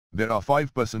There are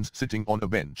 5 persons sitting on a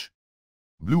bench.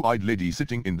 Blue-eyed lady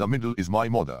sitting in the middle is my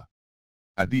mother.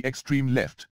 At the extreme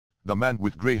left, the man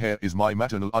with grey hair is my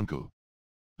maternal uncle.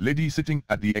 Lady sitting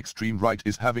at the extreme right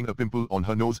is having a pimple on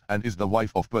her nose and is the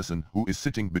wife of person who is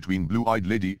sitting between blue-eyed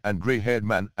lady and grey-haired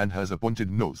man and has a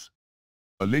pointed nose.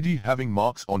 A lady having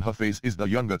marks on her face is the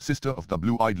younger sister of the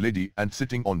blue-eyed lady and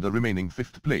sitting on the remaining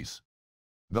 5th place.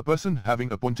 The person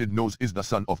having a pointed nose is the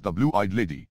son of the blue-eyed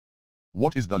lady.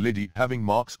 What is the lady having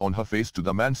marks on her face to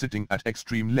the man sitting at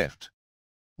extreme left?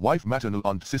 Wife, maternal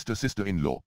aunt, sister,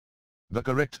 sister-in-law. The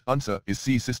correct answer is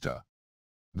C, sister.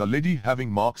 The lady having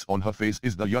marks on her face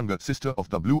is the younger sister of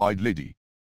the blue-eyed lady.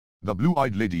 The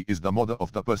blue-eyed lady is the mother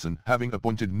of the person having a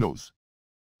pointed nose.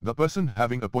 The person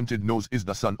having a pointed nose is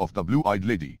the son of the blue-eyed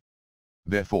lady.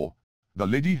 Therefore, the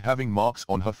lady having marks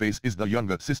on her face is the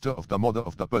younger sister of the mother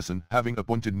of the person having a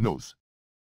pointed nose.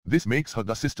 This makes her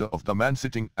the sister of the man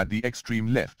sitting at the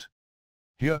extreme left.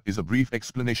 Here is a brief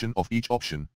explanation of each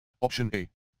option. Option A,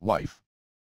 wife.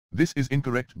 This is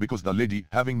incorrect because the lady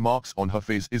having marks on her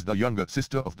face is the younger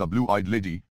sister of the blue-eyed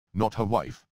lady, not her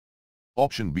wife.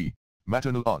 Option B,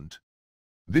 maternal aunt.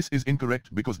 This is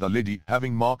incorrect because the lady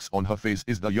having marks on her face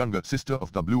is the younger sister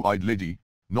of the blue-eyed lady,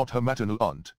 not her maternal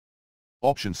aunt.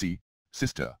 Option C,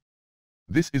 sister.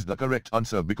 This is the correct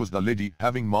answer because the lady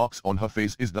having marks on her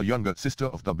face is the younger sister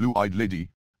of the blue-eyed lady,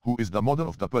 who is the mother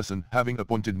of the person having a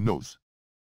pointed nose.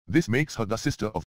 This makes her the sister of